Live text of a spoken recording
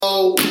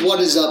Yo, what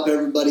is up,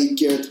 everybody?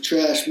 Garrett the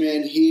Trash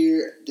Man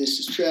here. This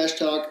is Trash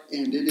Talk,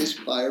 and it is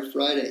Fire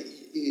Friday.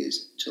 It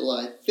is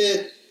July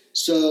 5th,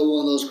 so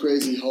one of those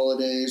crazy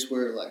holidays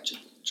where, like,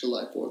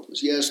 July 4th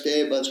was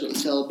yesterday, but it's really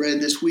celebrated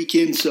this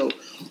weekend, so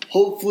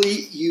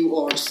hopefully you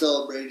are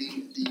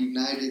celebrating the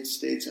United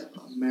States of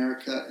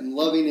America and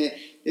loving it.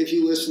 If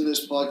you listen to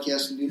this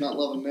podcast and do not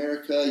love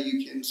America,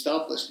 you can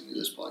stop listening to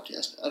this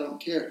podcast. I don't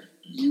care.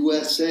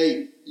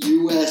 USA.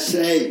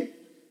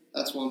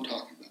 That's what I'm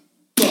talking about.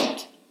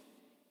 But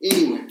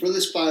anyway, for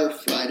this Fire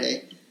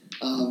Friday,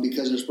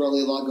 because there's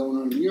probably a lot going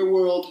on in your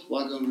world, a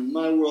lot going on in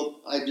my world,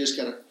 I just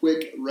got a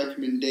quick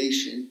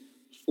recommendation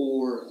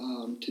for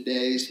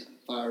today's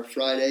Fire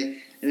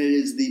Friday, and it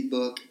is the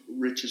book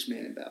Richest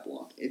Man in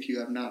Babylon. If you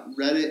have not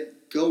read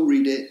it, go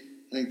read it.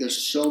 I think there's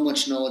so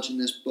much knowledge in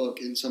this book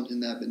and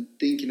something that I've been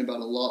thinking about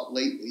a lot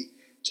lately.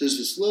 So there's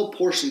this little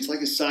portion, it's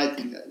like a side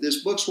thing.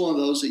 This book's one of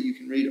those that you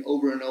can read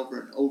over and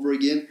over and over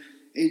again,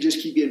 and you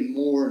just keep getting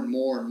more and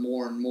more and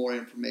more and more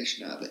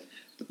information out of it.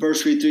 The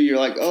first read through, you're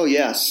like, oh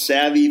yeah,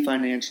 savvy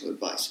financial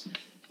advice.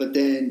 But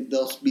then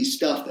there'll be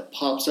stuff that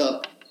pops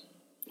up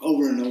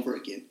over and over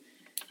again.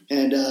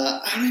 And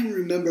I don't even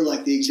remember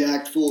like the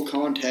exact full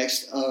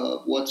context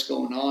of what's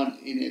going on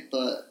in it,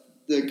 but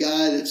the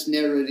guy that's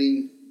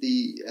narrating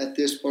at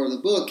this part of the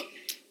book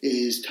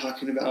is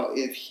talking about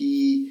if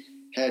he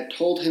had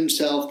told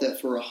himself that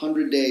for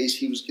 100 days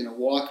he was going to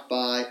walk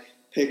by,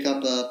 pick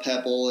up a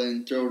pebble,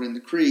 and throw it in the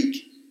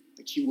creek,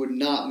 like he would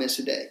not miss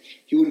a day.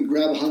 He wouldn't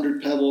grab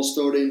 100 pebbles,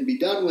 throw it in, and be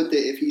done with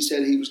it. If he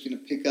said he was going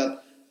to pick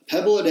up a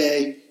pebble a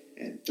day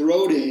and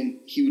throw it in,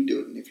 he would do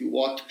it. And if he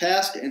walked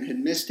past and had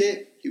missed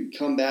it, he would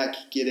come back,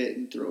 get it,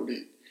 and throw it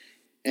in.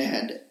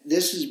 And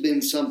this has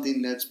been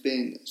something that's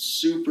been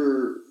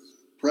super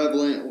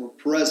prevalent or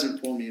present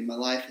for me in my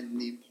life,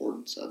 and the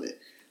importance of it,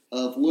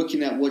 of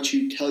looking at what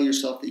you tell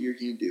yourself that you're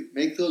going to do.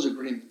 Make those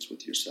agreements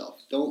with yourself.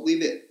 Don't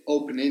leave it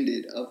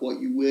open-ended of what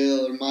you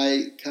will or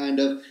might kind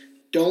of.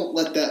 Don't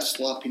let that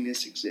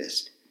sloppiness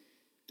exist.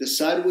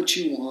 Decide what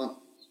you want,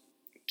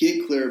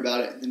 get clear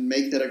about it, and then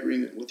make that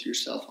agreement with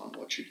yourself on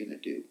what you're going to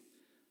do.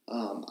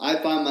 I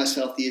find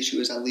myself, the issue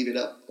is I leave it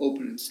up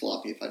open and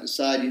sloppy. If I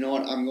decide, you know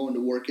what, I'm going to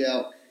work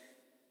out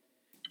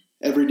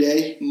every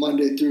day,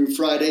 Monday through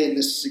Friday, and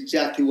this is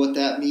exactly what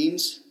that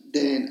means,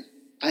 then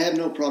I have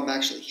no problem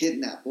actually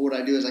hitting that. But what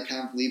I do is I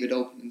kind of leave it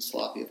open and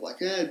sloppy of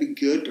like, it'd be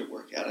good to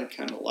work out. I'd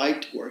kind of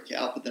like to work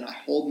out, but then I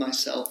hold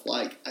myself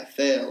like I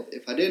failed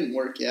if I didn't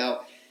work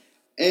out.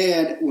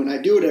 And when I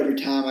do it every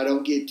time, I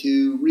don't get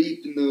to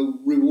reap the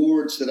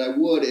rewards that I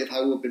would if I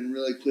would have been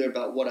really clear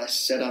about what I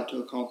set out to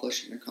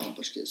accomplish and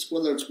accomplished it. So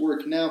whether it's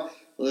working out,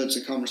 whether it's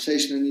a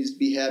conversation that needs to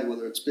be had,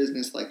 whether it's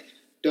business, like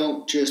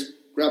don't just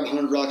grab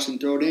 100 rocks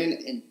and throw it in,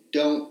 and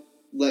don't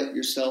let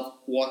yourself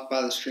walk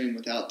by the stream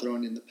without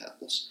throwing in the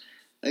pebbles.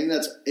 I think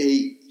that's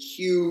a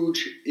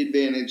huge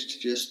advantage to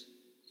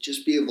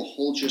just be able to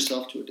hold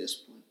yourself to a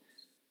discipline.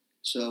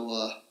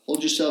 So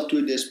hold yourself to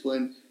a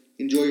discipline.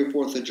 Enjoy your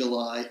 4th of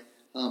July.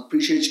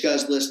 Appreciate you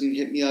guys listening.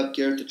 Hit me up,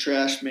 Garrett the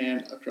Trash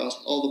Man, across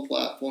all the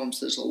platforms.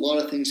 There's a lot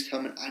of things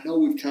coming. I know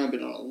we've kind of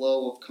been on a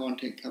low of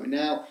content coming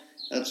out.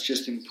 That's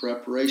just in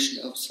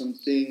preparation of some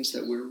things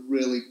that we're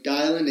really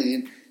dialing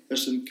in.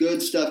 There's some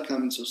good stuff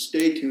coming, so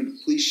stay tuned.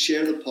 Please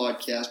share the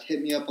podcast.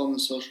 Hit me up on the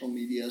social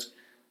medias.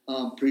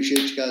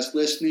 Appreciate you guys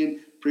listening.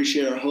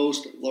 Appreciate our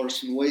host,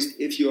 Larson Waste.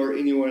 If you are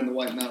anywhere in the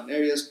White Mountain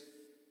areas,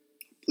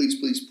 please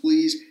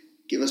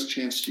give us a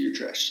chance to do your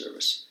trash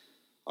service.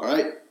 All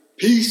right,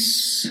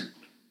 peace.